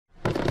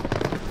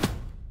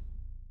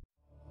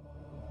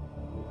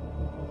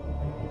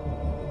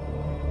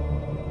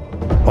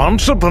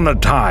Once upon a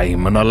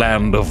time, in a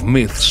land of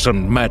myths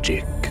and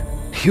magic,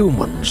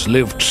 humans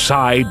lived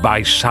side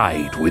by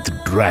side with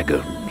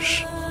dragons.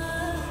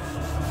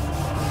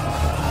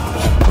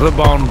 The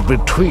bond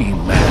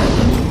between man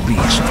and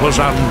beast was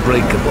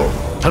unbreakable,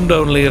 and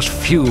only as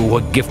few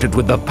were gifted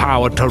with the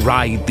power to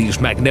ride these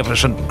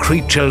magnificent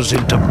creatures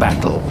into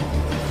battle.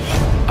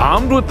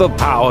 Armed with the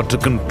power to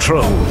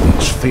control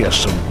these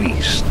fearsome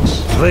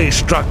beasts, they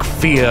struck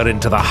fear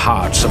into the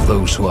hearts of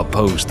those who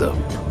opposed them.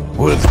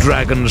 With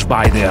dragons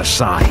by their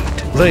side,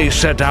 they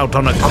set out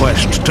on a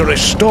quest to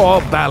restore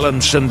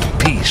balance and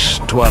peace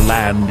to a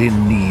land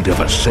in need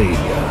of a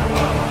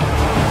savior.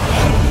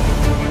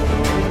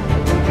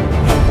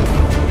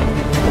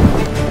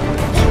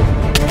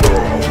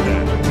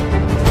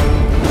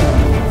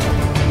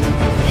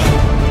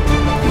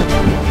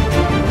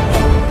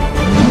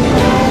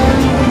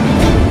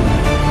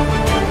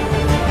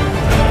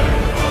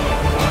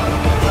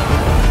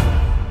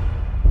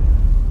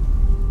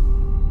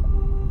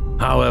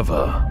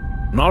 However,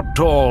 not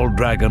all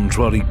dragons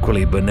were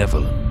equally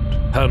benevolent,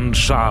 and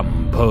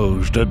some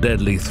posed a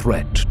deadly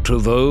threat to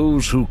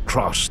those who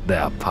crossed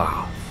their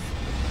path.